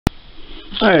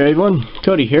Hi everyone,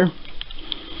 Cody here.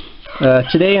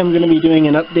 Today I'm going to be doing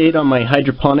an update on my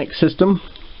hydroponic system,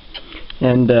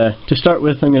 and to start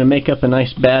with I'm going to make up a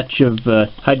nice batch of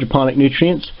hydroponic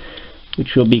nutrients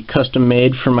which will be custom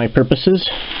made for my purposes.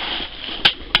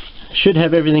 I should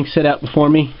have everything set out before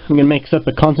me. I'm going to mix up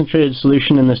a concentrated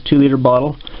solution in this 2-liter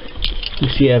bottle. You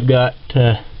see I've got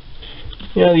the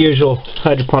usual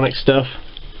hydroponic stuff.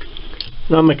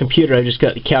 And on my computer I just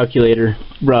got the calculator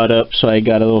brought up, so I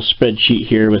got a little spreadsheet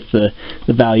here with the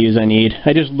values I need.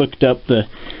 I just looked up the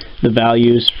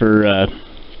values for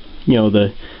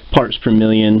the parts per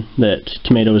million that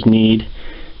tomatoes need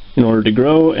in order to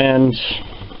grow, and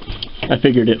I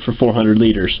figured it for 400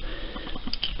 liters.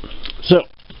 So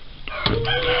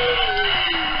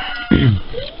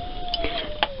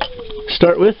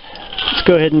start with, let's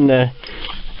go ahead and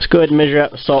measure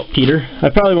out the saltpeter. I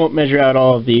probably won't measure out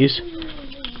all of these.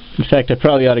 In fact, I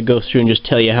probably ought to go through and just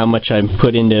tell you how much I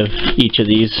put into each of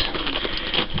these.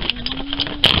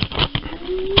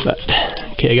 But,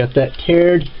 okay, I got that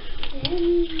tared.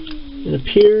 It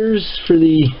appears for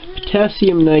the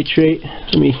potassium nitrate,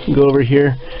 let me go over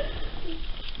here.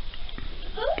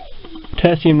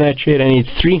 Potassium nitrate, I need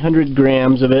 300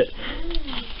 grams of it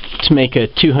to make a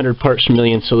 200 parts per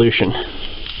million solution.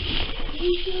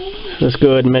 Let's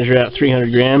go ahead and measure out 300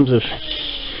 grams of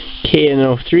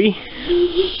KNO3.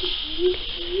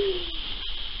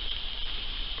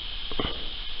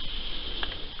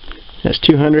 That's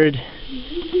 200.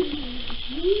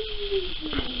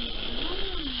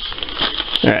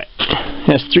 Alright,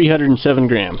 that's 307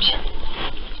 grams.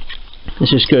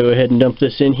 Let's just go ahead and dump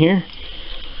this in here.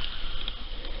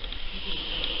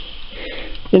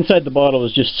 Inside the bottle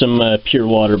is just some pure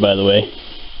water, by the way.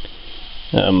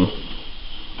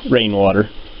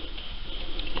 Rainwater.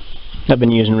 I've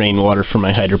been using rainwater for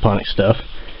my hydroponic stuff.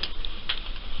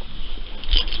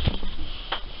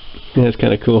 Yeah, that's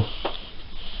kind of cool.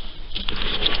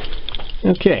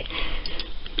 Okay,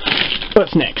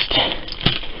 what's next?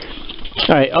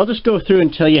 Alright, I'll just go through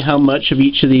and tell you how much of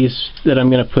each of these that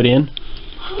I'm going to put in.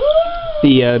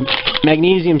 The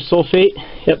magnesium sulfate,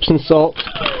 Epsom salt,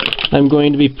 I'm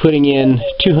going to be putting in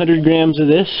 200 grams of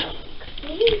this.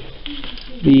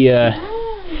 The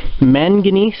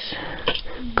manganese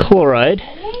chloride,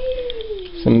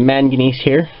 some manganese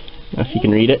here, I don't know if you can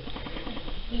read it.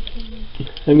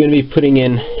 I'm going to be putting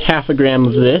in half a gram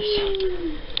of this.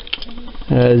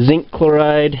 Zinc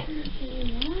chloride,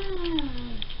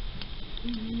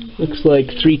 looks like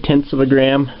 3/10 of a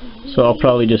gram, so I'll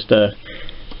probably just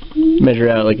measure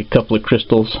out like a couple of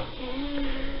crystals.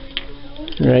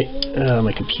 Right,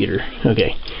 my computer.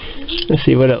 Okay, let's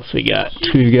see what else we got.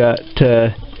 We've got,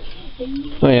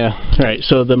 oh yeah, alright,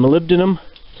 so the molybdenum,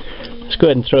 let's go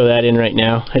ahead and throw that in right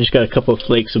now. I just got a couple of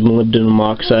flakes of molybdenum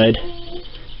oxide.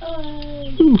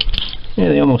 Ooh, yeah,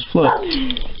 they almost float.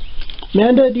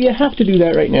 Amanda, do you have to do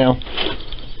that right now?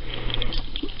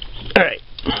 Alright.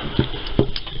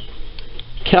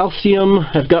 Calcium,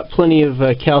 I've got plenty of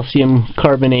calcium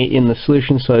carbonate in the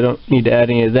solution, so I don't need to add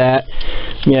any of that.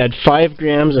 I'm going to add 5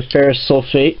 grams of ferrous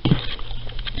sulfate.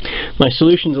 My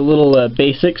solution's a little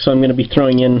basic, so I'm going to be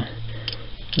throwing in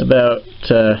about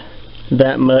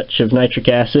that much of nitric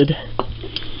acid.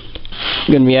 I'm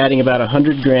going to be adding about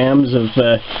 100 grams of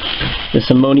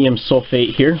this ammonium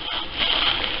sulfate here.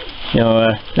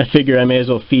 I figure I may as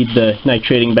well feed the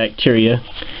nitrating bacteria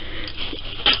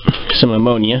some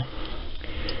ammonia.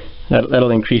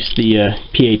 That'll increase the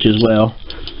pH as well.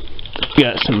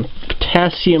 Got some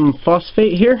potassium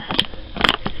phosphate here.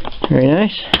 Very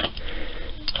nice.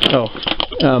 Oh,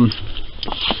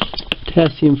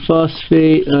 potassium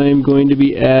phosphate, I'm going to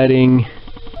be adding,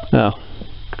 there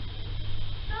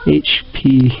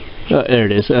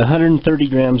it is, 130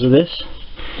 grams of this.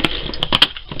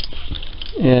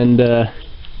 And,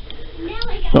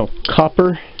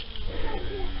 copper.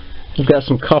 I've got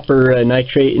some copper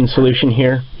nitrate in solution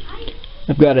here.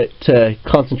 I've got it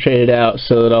concentrated out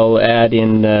so that I'll add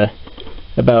in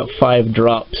about 5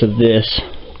 drops of this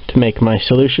to make my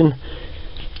solution.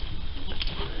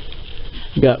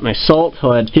 I've got my salt.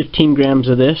 I'll add 15 grams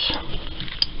of this.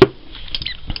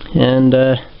 And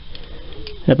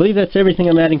I believe that's everything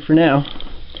I'm adding for now.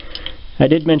 I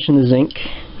did mention the zinc.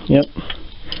 Yep.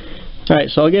 Alright,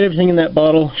 so I'll get everything in that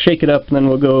bottle, shake it up, and then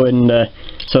we'll go and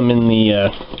some in the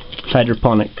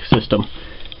hydroponic system.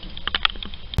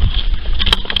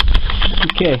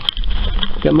 Okay,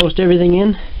 got most everything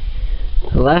in.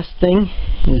 The last thing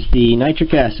is the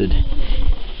nitric acid.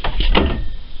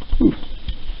 Ooh,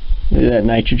 look at that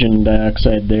nitrogen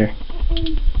dioxide there.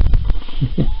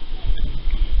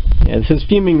 Yeah, this is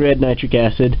fuming red nitric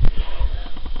acid,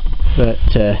 but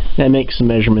that makes the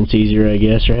measurements easier, I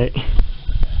guess, right?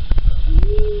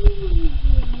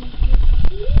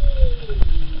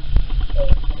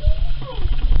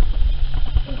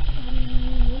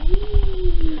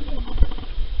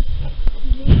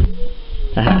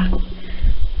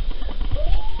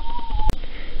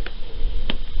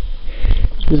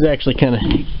 This is actually kind of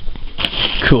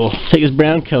cool. Take this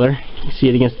brown color, you see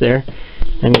it against there.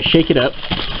 I'm going to shake it up.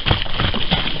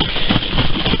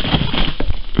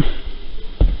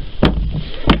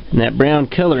 And that brown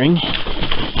coloring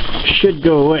should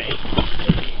go away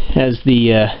as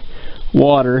the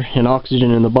water and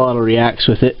oxygen in the bottle reacts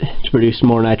with it to produce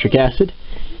more nitric acid.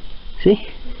 See?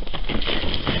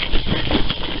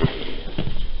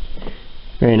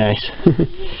 Very nice.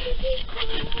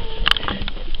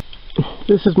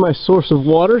 This is my source of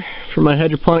water for my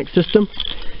hydroponic system.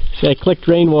 See, I collect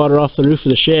rainwater off the roof of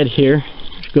the shed here,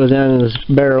 which goes down in this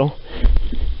barrel.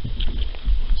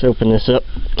 Let's open this up.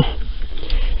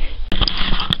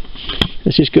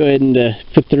 Let's just go ahead and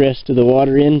put the rest of the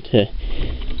water in to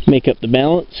make up the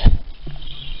balance.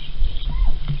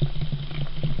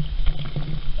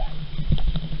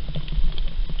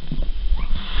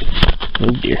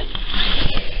 Oh dear.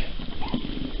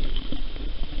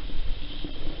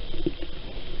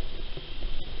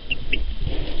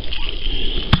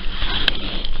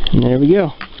 And there we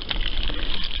go.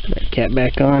 Put that cap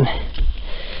back on.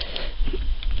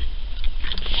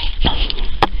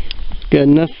 Got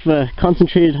enough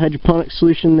concentrated hydroponic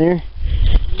solution there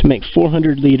to make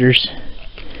 400 liters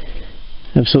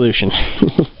of solution.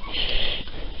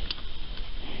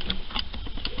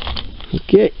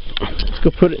 Okay, let's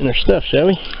go put it in our stuff, shall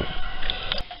we?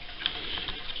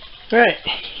 Alright,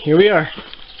 here we are.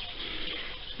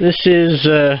 This is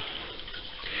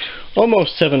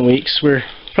almost 7 weeks. We're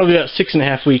probably about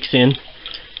 6.5 weeks in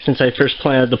since I first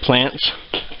planted the plants.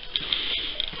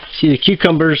 See, the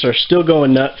cucumbers are still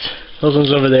going nuts. Those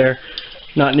ones over there,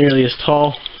 not nearly as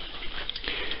tall.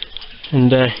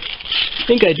 And I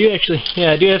think I do actually,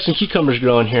 yeah, I do have some cucumbers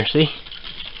growing here, see?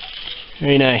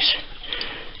 Very nice.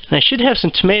 And I should have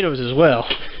some tomatoes as well.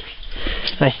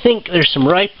 I think there's some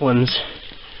ripe ones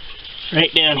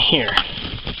right down here.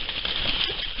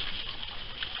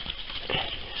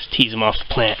 Let's tease them off the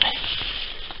plant.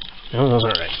 No, those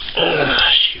aren't ripe. Ugh,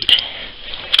 shoot.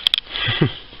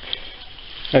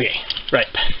 Okay,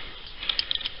 ripe.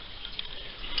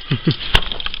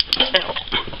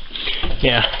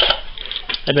 Yeah,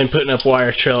 I've been putting up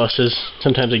wire trellises.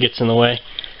 Sometimes it gets in the way.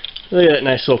 Look at that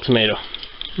nice little tomato.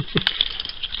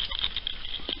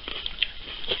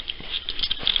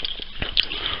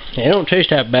 They don't taste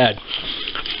that bad.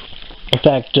 In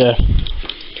fact,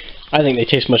 I think they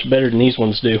taste much better than these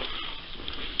ones do.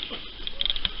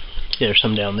 Yeah, there's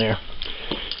some down there.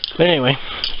 But anyway,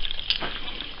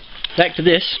 back to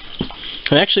this.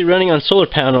 I'm actually running on solar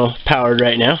panel powered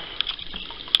right now.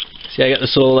 See, I got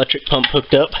this little electric pump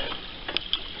hooked up.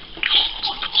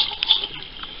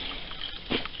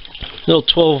 Little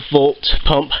 12-volt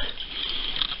pump.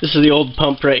 This is the old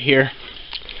pump right here.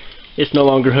 It's no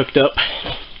longer hooked up.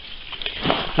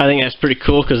 I think that's pretty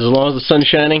cool because as long as the sun's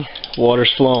shining,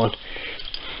 water's flowing.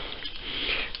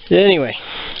 Anyway,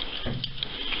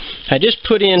 I just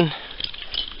put in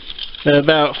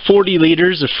about 40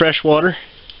 liters of fresh water.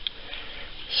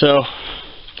 So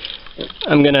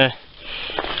I'm going to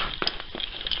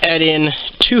add in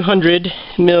 200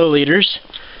 milliliters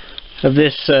of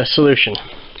this solution.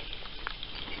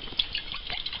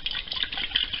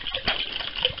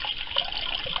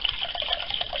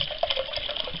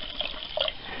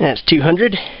 That's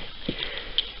 200.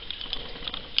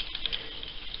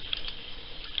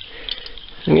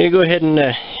 I'm going to go ahead and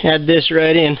add this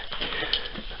right in.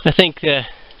 I think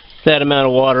that amount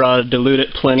of water ought to dilute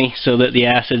it plenty so that the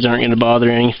acids aren't going to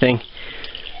bother anything.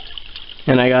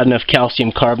 And I got enough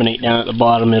calcium carbonate down at the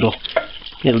bottom, it'll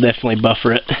definitely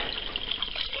buffer it.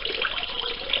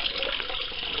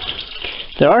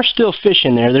 There are still fish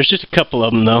in there. There's just a couple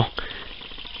of them though.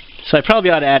 So I probably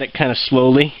ought to add it kind of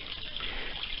slowly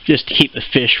just to keep the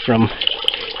fish from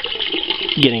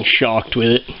getting shocked with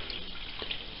it.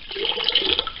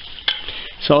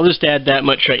 So I'll just add that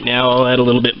much right now. I'll add a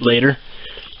little bit later.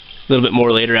 A little bit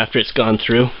more later after it's gone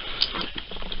through.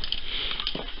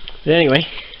 But anyway,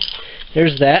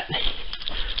 there's that.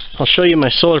 I'll show you my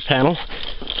solar panel.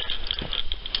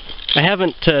 I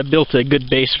haven't built a good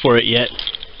base for it yet.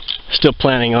 Still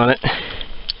planning on it.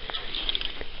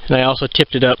 And I also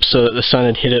tipped it up so that the sun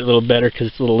would hit it a little better because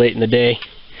it's a little late in the day.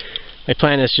 My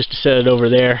plan is just to set it over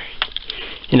there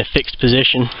in a fixed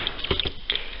position.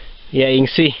 Yeah, you can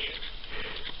see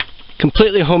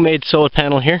completely homemade solar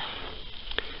panel here.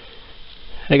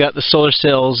 I got the solar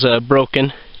cells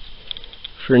broken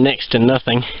for next to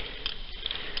nothing.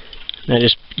 And I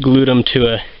just glued them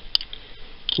to a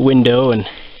window and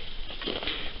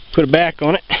put a back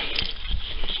on it.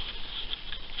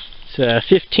 It's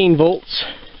 15 volts,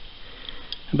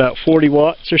 about 40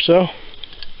 watts or so.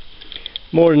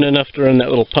 More than enough to run that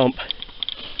little pump.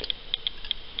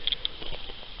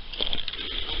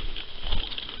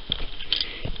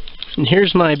 And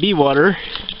here's my bee water.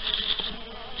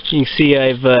 You can see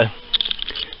I've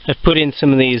put in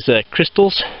some of these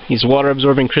crystals, these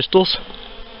water-absorbing crystals.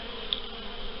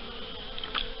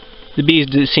 The bees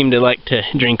do seem to like to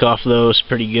drink off those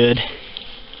pretty good.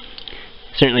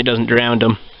 Certainly doesn't drown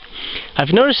them.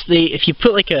 I've noticed if you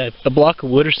put like a block of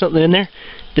wood or something in there,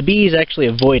 the bees actually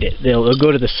avoid it. They'll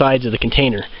go to the sides of the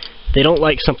container. They don't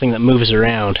like something that moves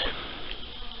around.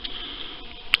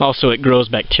 Also, it grows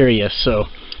bacteria, so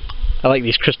I like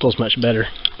these crystals much better.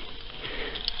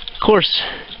 Of course,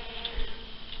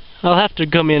 I'll have to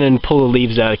come in and pull the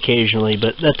leaves out occasionally,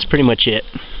 but that's pretty much it.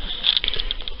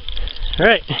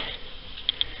 Alright,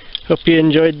 hope you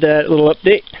enjoyed that little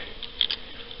update.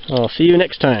 I'll see you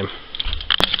next time.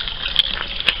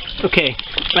 Okay,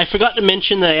 I forgot to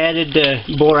mention that I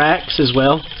added borax as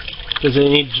well, because it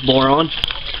needs boron.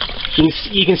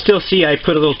 You can still see I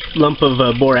put a little lump of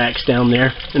borax down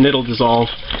there, and it'll dissolve.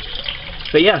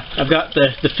 But yeah, I've got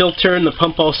the filter and the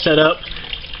pump all set up.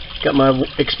 Got my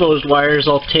exposed wires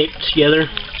all taped together.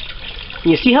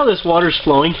 And you see how this water's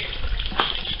flowing?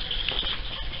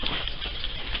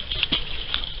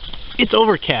 It's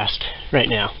overcast right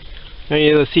now.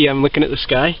 Let's see, I'm looking at the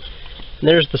sky. And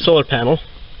there's the solar panel.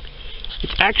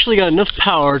 It's actually got enough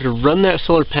power to run that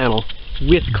solar panel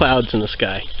with clouds in the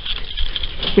sky.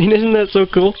 I mean, isn't that so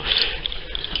cool?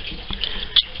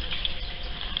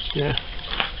 Yeah.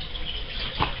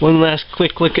 One last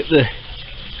quick look at the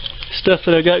stuff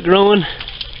that I got growing.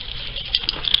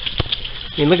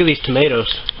 I mean, look at these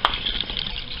tomatoes.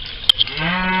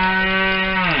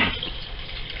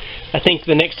 I think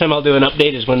the next time I'll do an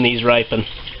update is when these ripen.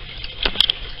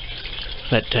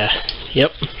 But,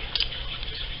 yep.